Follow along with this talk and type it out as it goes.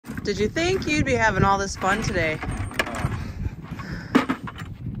Did you think you'd be having all this fun today?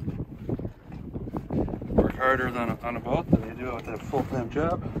 Work harder on a boat than you do with a full-time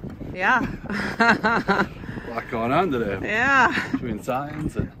job. Yeah. A lot going on today. Yeah. Between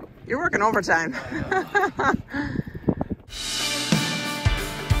signs and... You're working overtime.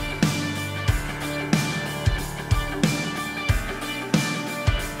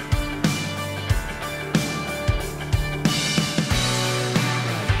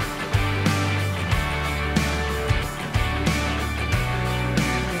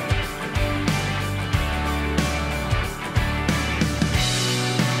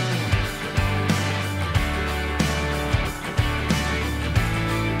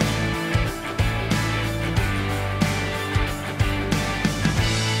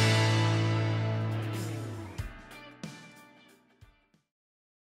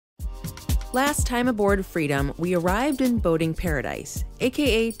 Last time aboard Freedom, we arrived in boating paradise,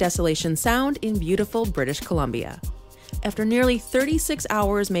 aka Desolation Sound in beautiful British Columbia. After nearly 36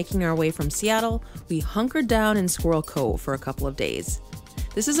 hours making our way from Seattle, we hunkered down in Squirrel Cove for a couple of days.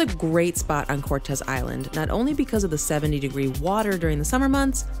 This is a great spot on Cortes Island, not only because of the 70-degree water during the summer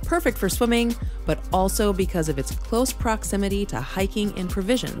months, perfect for swimming, but also because of its close proximity to hiking and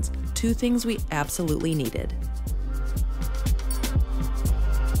provisions, two things we absolutely needed.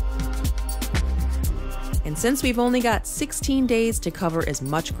 And since we've only got 16 days to cover as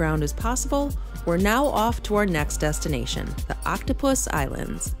much ground as possible, we're now off to our next destination, the Octopus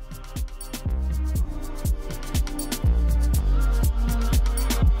Islands.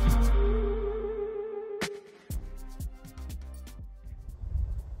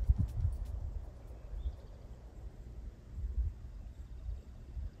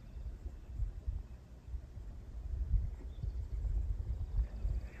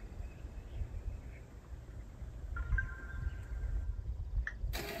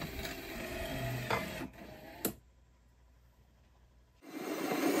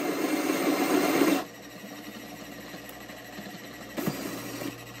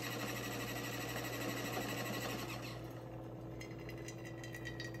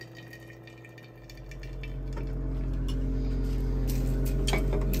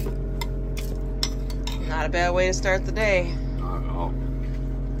 Not a bad way to start the day. Oh,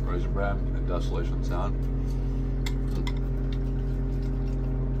 Razorback and Desolation Sound.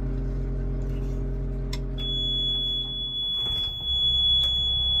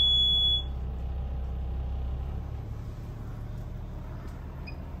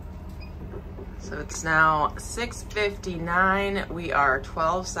 So it's now 6:59. We are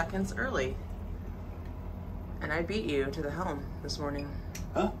 12 seconds early. And I beat you to the helm this morning.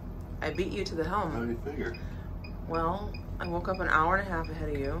 Huh? I beat you to the helm. How do you figure? Well, I woke up an hour and a half ahead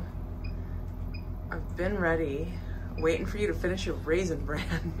of you. I've been ready, waiting for you to finish your Raisin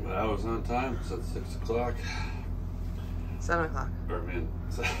Bran. But I was on time. It's at 6 o'clock. 7 o'clock. Or I mean...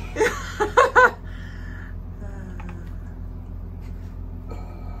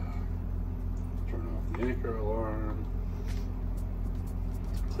 turn off the anchor alarm.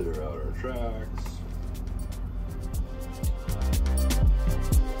 Clear out our tracks.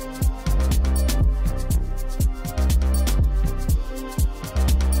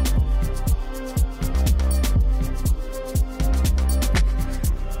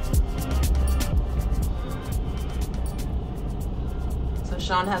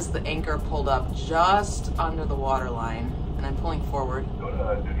 Sean has the anchor pulled up just under the water line, and I'm pulling forward. Go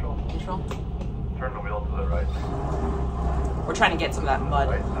to neutral. Neutral? Turn the wheel to the right. We're trying to get some of that mud.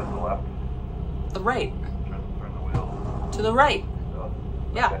 Right to the left. The right. Turn the wheel. To the right. So,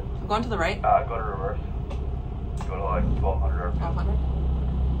 Yeah, okay. I'm going to the right. Go to reverse. Go to like 1200 RPM. 1200.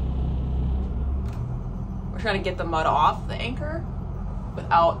 We're trying to get the mud off the anchor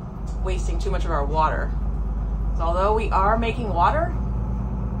without wasting too much of our water. So although we are making water,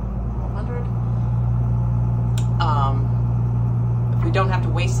 1200. If we don't have to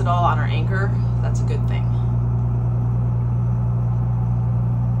waste it all on our anchor, that's a good thing.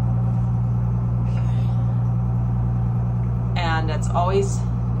 And it's always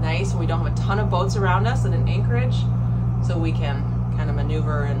nice when we don't have a ton of boats around us at an anchorage, so we can kind of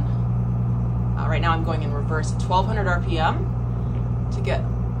maneuver. And right now I'm going in reverse at 1200 RPM to get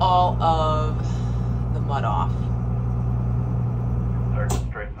all of the mud off. Start to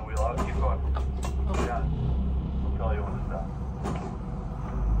straighten the wheel out. Keep going. Oh. Yeah. I'll tell you when to stop.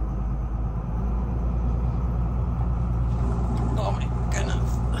 Oh my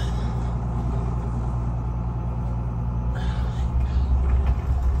goodness.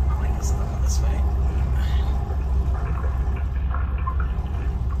 Oh, I guess I'll go this way.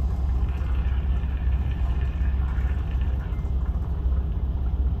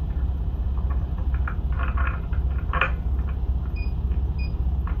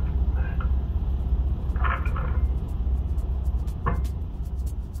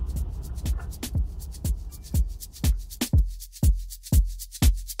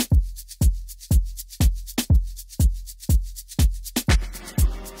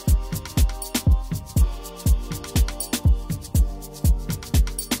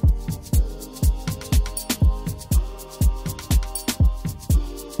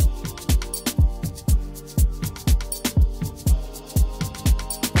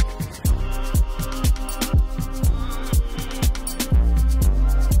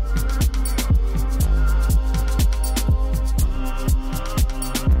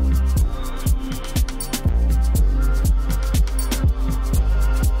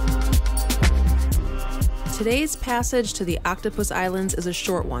 Today's passage to the Octopus Islands is a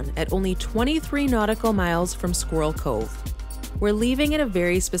short one, at only 23 nautical miles from Squirrel Cove. We're leaving at a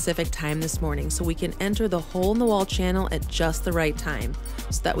very specific time this morning so we can enter the hole-in-the-wall channel at just the right time,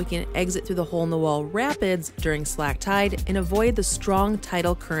 so that we can exit through the hole-in-the-wall rapids during slack tide and avoid the strong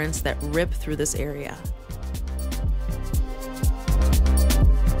tidal currents that rip through this area.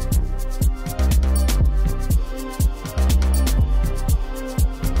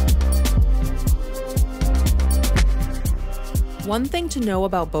 One thing to know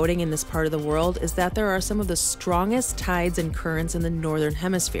about boating in this part of the world is that there are some of the strongest tides and currents in the northern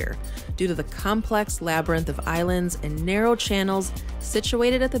hemisphere due to the complex labyrinth of islands and narrow channels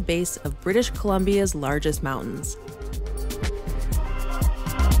situated at the base of British Columbia's largest mountains.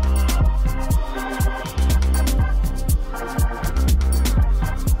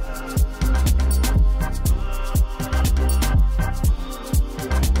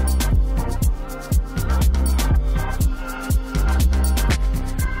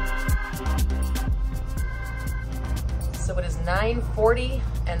 So it is 9:40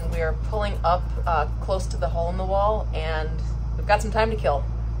 and we are pulling up close to the hole in the wall, and we've got some time to kill.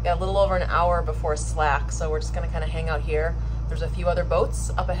 We got a little over an hour before slack, so we're just gonna kind of hang out here. There's a few other boats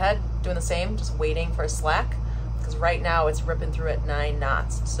up ahead doing the same, just waiting for a slack, because right now it's ripping through at 9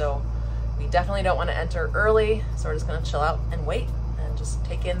 knots. So we definitely don't want to enter early, so we're just gonna chill out and wait and just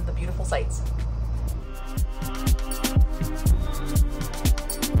take in the beautiful sights.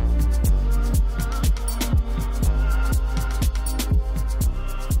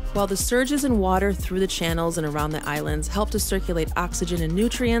 While the surges in water through the channels and around the islands help to circulate oxygen and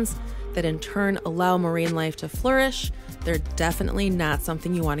nutrients that in turn allow marine life to flourish, they're definitely not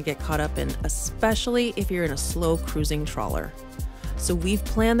something you want to get caught up in, especially if you're in a slow cruising trawler. So we've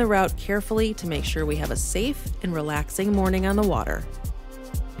planned the route carefully to make sure we have a safe and relaxing morning on the water.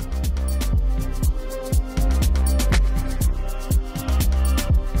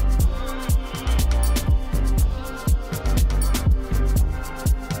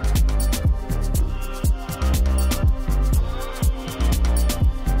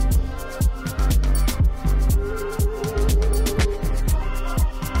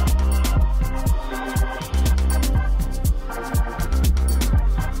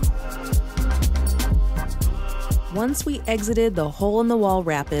 Once we exited the hole-in-the-wall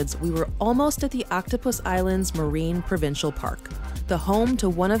rapids, we were almost at the Octopus Islands Marine Provincial Park, the home to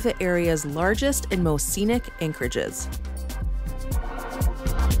one of the area's largest and most scenic anchorages.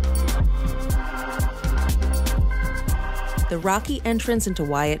 The rocky entrance into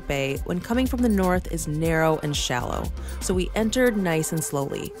Wyatt Bay, when coming from the north, is narrow and shallow, so we entered nice and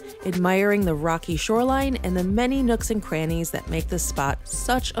slowly, admiring the rocky shoreline and the many nooks and crannies that make this spot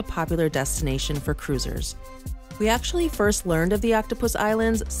such a popular destination for cruisers. We actually first learned of the Octopus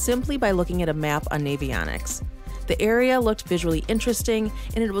Islands simply by looking at a map on Navionics. The area looked visually interesting,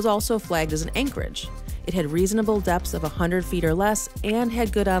 and it was also flagged as an anchorage. It had reasonable depths of 100 feet or less and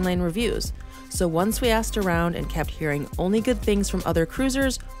had good online reviews. So once we asked around and kept hearing only good things from other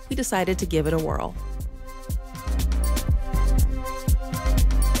cruisers, we decided to give it a whirl.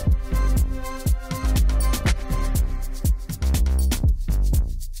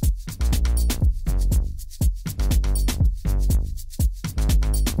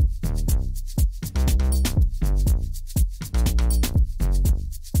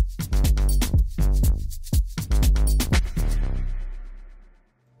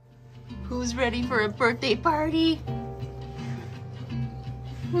 Who's ready for a birthday party?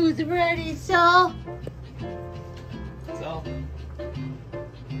 Who's ready, Saul? So,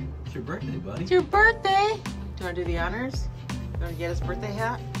 it's your birthday, buddy. It's your birthday. Do you want to do the honors? You want to get his birthday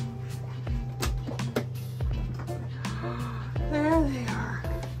hat? There they are.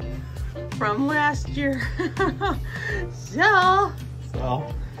 From last year. So,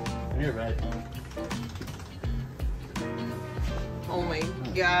 You're ready. oh my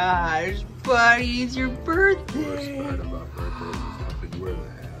gosh, buddy, it's your birthday. Worst part about birthdays is having to wear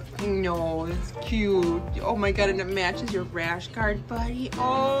the hat. No, it's cute. Oh my god, and it matches your rash guard, buddy.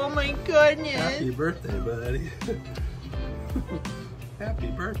 Oh my goodness. Happy birthday, buddy. Happy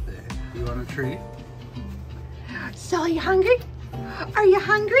birthday. You want a treat? So, are you hungry? Are you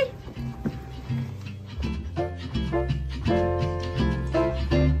hungry?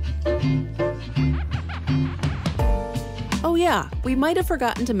 Oh yeah, we might have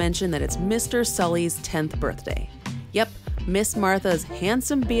forgotten to mention that it's Mr. Sully's 10th birthday. Yep, Miss Martha's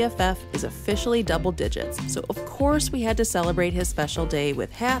handsome BFF is officially double digits, so of course we had to celebrate his special day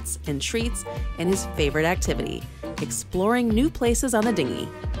with hats and treats and his favorite activity, exploring new places on the dinghy,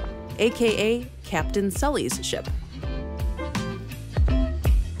 aka Captain Sully's ship.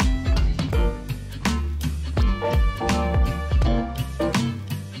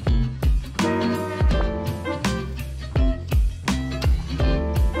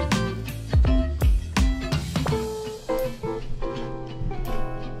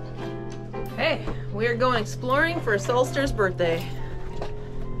 are going exploring for Solster's birthday.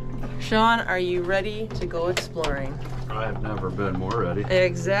 Sean, are you ready to go exploring? I've never been more ready.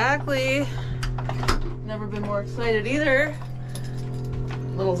 Exactly. Never been more excited either.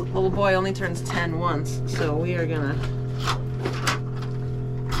 Little boy only turns 10 once, so we are gonna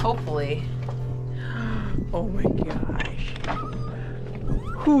hopefully. Oh my gosh.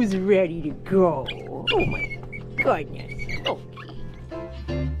 Who's ready to go? Oh my goodness. Oh.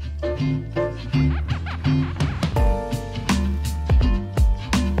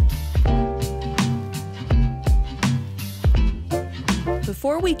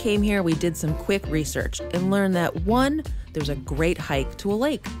 Before we came here, we did some quick research and learned that 1, there's a great hike to a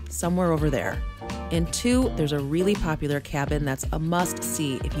lake somewhere over there. And 2, there's a really popular cabin that's a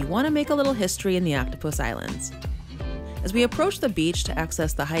must-see if you want to make a little history in the Octopus Islands. As we approached the beach to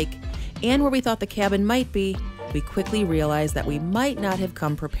access the hike and where we thought the cabin might be, we quickly realized that we might not have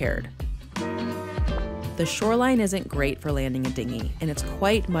come prepared. The shoreline isn't great for landing a dinghy, and it's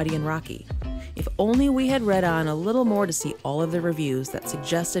quite muddy and rocky. If only we had read on a little more to see all of the reviews that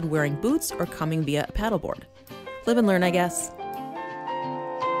suggested wearing boots or coming via a paddleboard. Live and learn, I guess.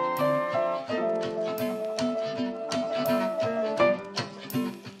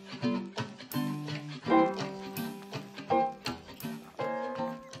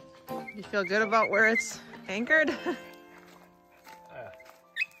 You feel good about where it's anchored?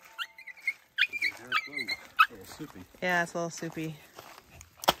 Yeah, it's a little soupy.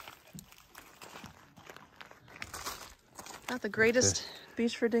 Not the greatest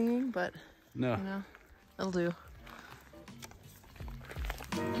beach for dinghying, but No. you know, it'll do.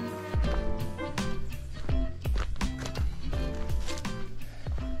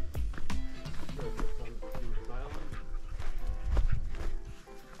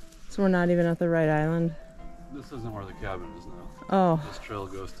 So we're not even at the right island. This isn't where the cabin is now. Oh, This trail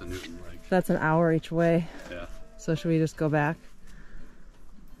goes to Newton Lake. that's an hour each way. Yeah. So should we just go back?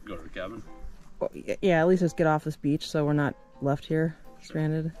 Go to the cabin? Well, yeah, at least just get off this beach so we're not left here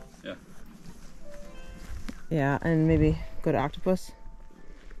stranded. Yeah. Yeah, and maybe go to Octopus,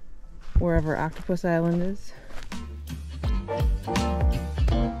 wherever Octopus Island is.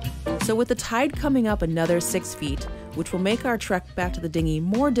 So with the tide coming up another 6 feet, which will make our trek back to the dinghy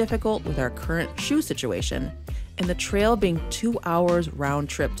more difficult with our current shoe situation, and the trail being 2 hours round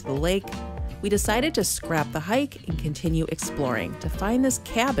trip to the lake, we decided to scrap the hike and continue exploring to find this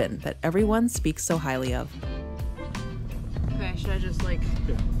cabin that everyone speaks so highly of. Okay, should I just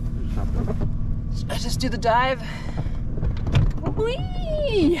do the dive?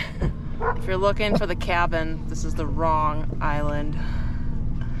 Whee! If you're looking for the cabin, this is the wrong island.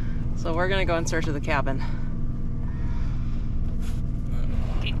 So we're gonna go in search of the cabin.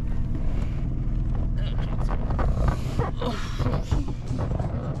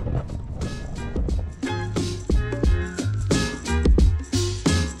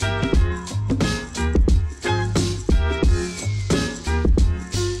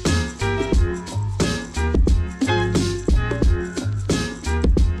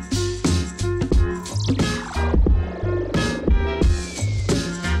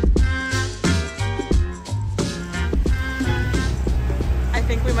 I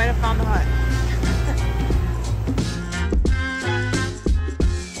think we might have found the hut.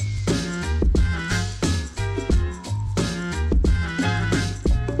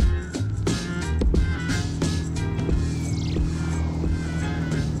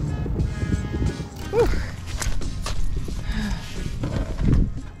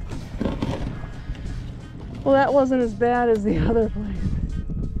 Well, that wasn't as bad as the other place.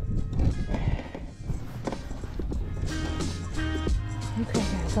 Okay,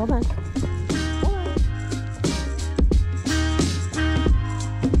 guys, hold on.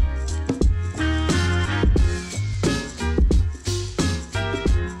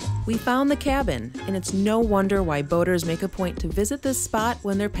 We found the cabin, and it's no wonder why boaters make a point to visit this spot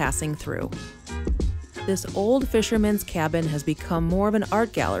when they're passing through. This old fisherman's cabin has become more of an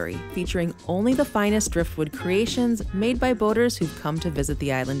art gallery, featuring only the finest driftwood creations made by boaters who've come to visit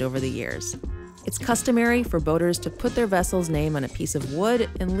the island over the years. It's customary for boaters to put their vessel's name on a piece of wood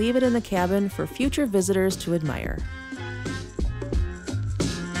and leave it in the cabin for future visitors to admire.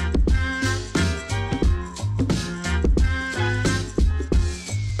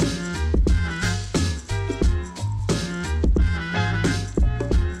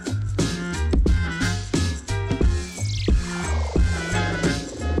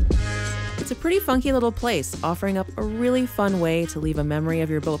 It's a pretty funky little place, offering up a really fun way to leave a memory of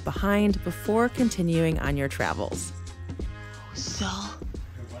your boat behind before continuing on your travels. So,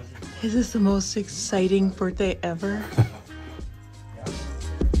 is this the most exciting birthday ever?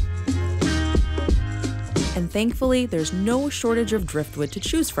 And thankfully, there's no shortage of driftwood to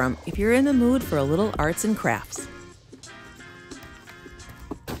choose from if you're in the mood for a little arts and crafts.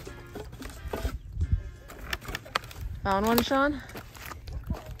 Found one, Sean?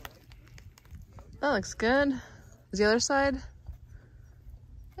 That looks good. Is the other side?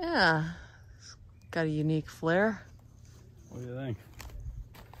 Yeah. It's got a unique flair. What do you think?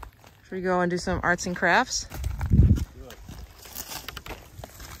 Should we go and do some arts and crafts?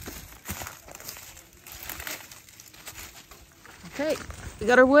 Okay, we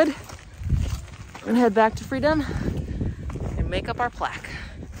got our wood. We're gonna head back to Freedom and make up our plaque.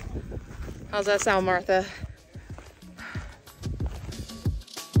 How's that sound, Martha?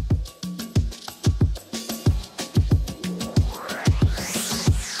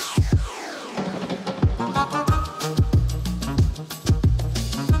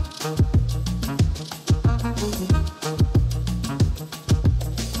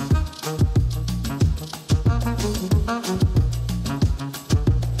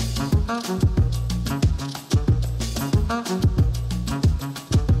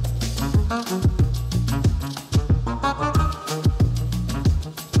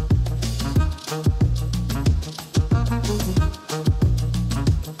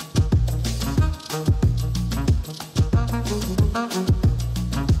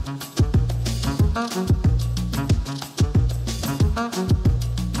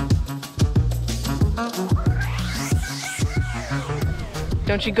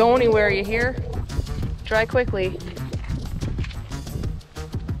 Don't you go anywhere, you hear? Dry quickly.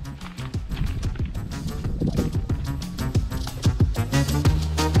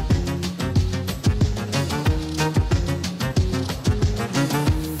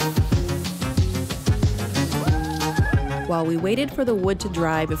 While we waited for the wood to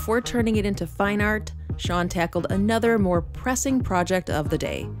dry before turning it into fine art, Sean tackled another more pressing project of the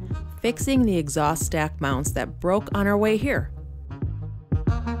day, fixing the exhaust stack mounts that broke on our way here.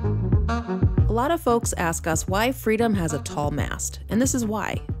 A lot of folks ask us why Freedom has a tall mast, and this is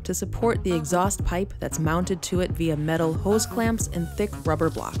why: to support the exhaust pipe that's mounted to it via metal hose clamps and thick rubber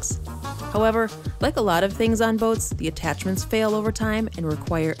blocks. However, like a lot of things on boats, the attachments fail over time and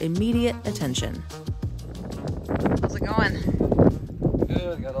require immediate attention. How's it going?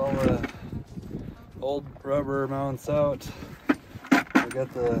 Good, got all the old rubber mounts out. We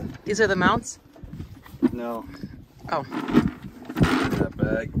got the... These are the mounts? No. Oh. That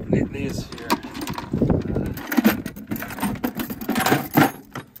bag. These here.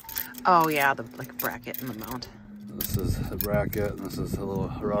 Oh yeah, the like bracket in the mount. This is a bracket and this is a little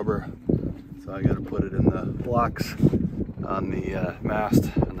rubber. So I gotta put it in the blocks on the mast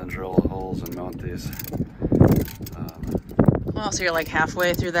and then drill the holes and mount these. Well, so you're like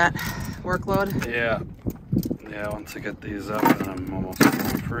halfway through that workload? Yeah. Yeah, once I get these up, then I'm almost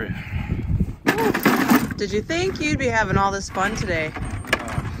free. Did you think you'd be having all this fun today?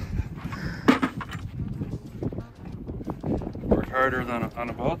 Work harder than on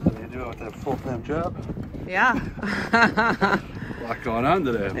a boat than you do with a full-time job. Yeah. A lot going on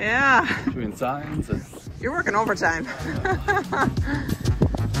today. Yeah. Between signs and... You're working overtime.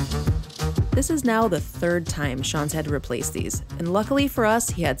 This is now the third time Sean's had to replace these, and luckily for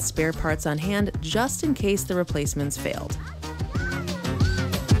us, he had spare parts on hand just in case the replacements failed.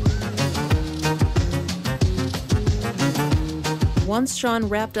 Once Sean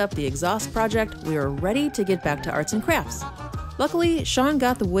wrapped up the exhaust project, we were ready to get back to arts and crafts. Luckily, Sean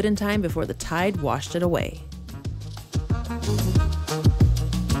got the wood in time before the tide washed it away.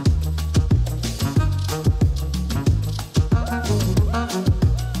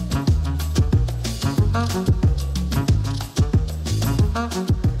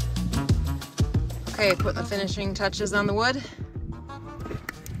 Okay, put the finishing touches on the wood.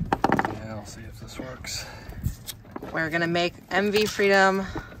 Yeah, I'll see if this works. We're gonna make MV Freedom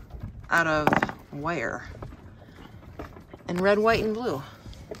out of wire. And red, white, and blue,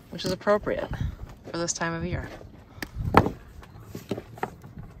 which is appropriate for this time of year. Where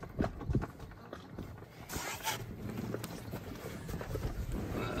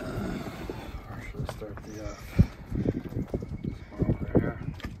should I start the over here?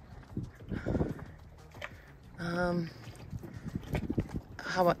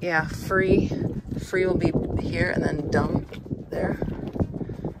 How about, yeah, free will be here and then dumb there.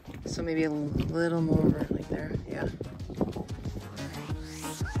 So maybe a little more like there, yeah.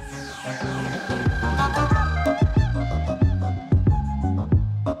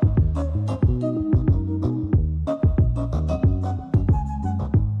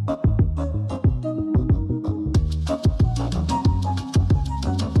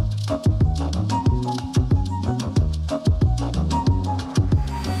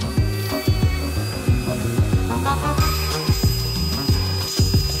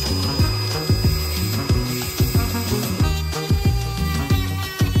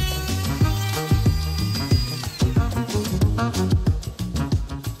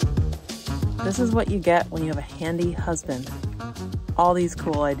 is what you get when you have a handy husband. All these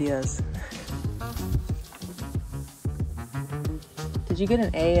cool ideas. Did you get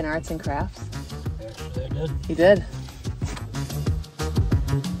an A in arts and crafts? Actually, I did. You did?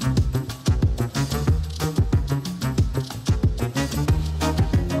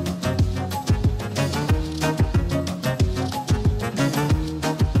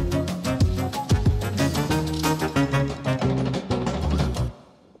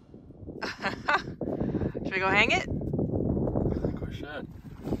 Should we go hang it? I think we should.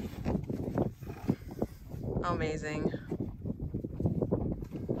 Amazing.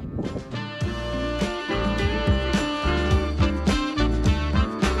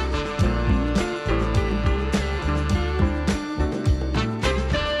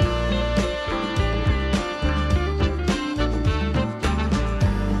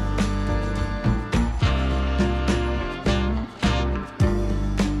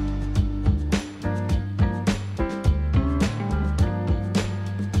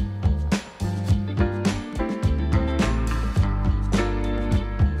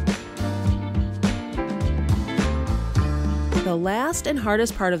 The last and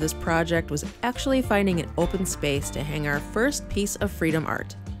hardest part of this project was actually finding an open space to hang our first piece of freedom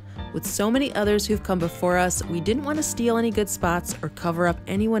art. With so many others who've come before us, we didn't want to steal any good spots or cover up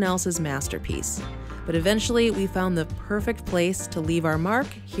anyone else's masterpiece. But eventually, we found the perfect place to leave our mark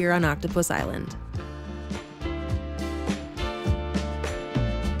here on Octopus Island.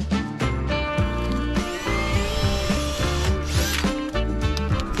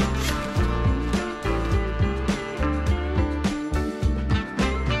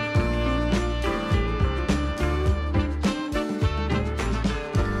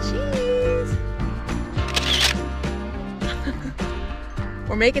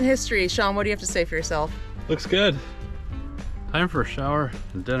 We're making history. Sean, what do you have to say for yourself? Looks good. Time for a shower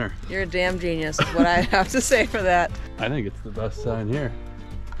and dinner. You're a damn genius, is what I have to say for that. I think it's the best sign here.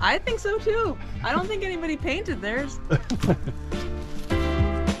 I think so too. I don't think anybody painted theirs.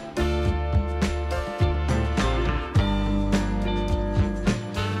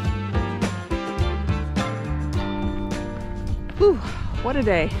 Whew, what a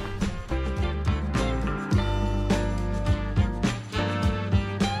day.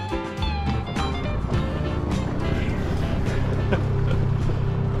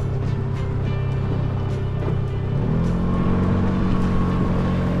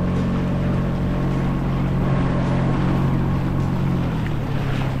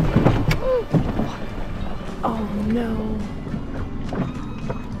 Oh no.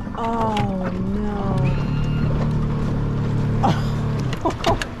 Oh no.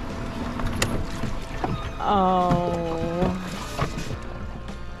 Oh.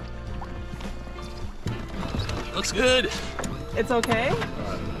 Looks good. It's okay?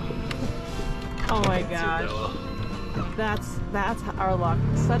 Oh my gosh. That's our luck.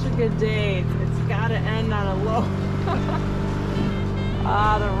 Such a good day. It's gotta end on a low.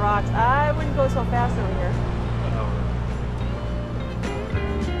 Ah, the rocks. I wouldn't go so fast over here.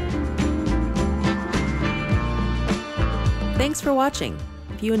 Thanks for watching.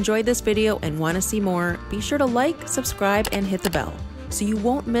 If you enjoyed this video and want to see more, be sure to like, subscribe, and hit the bell so you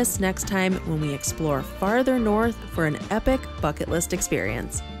won't miss next time when we explore farther north for an epic bucket list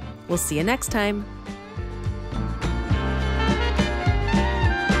experience. We'll see you next time.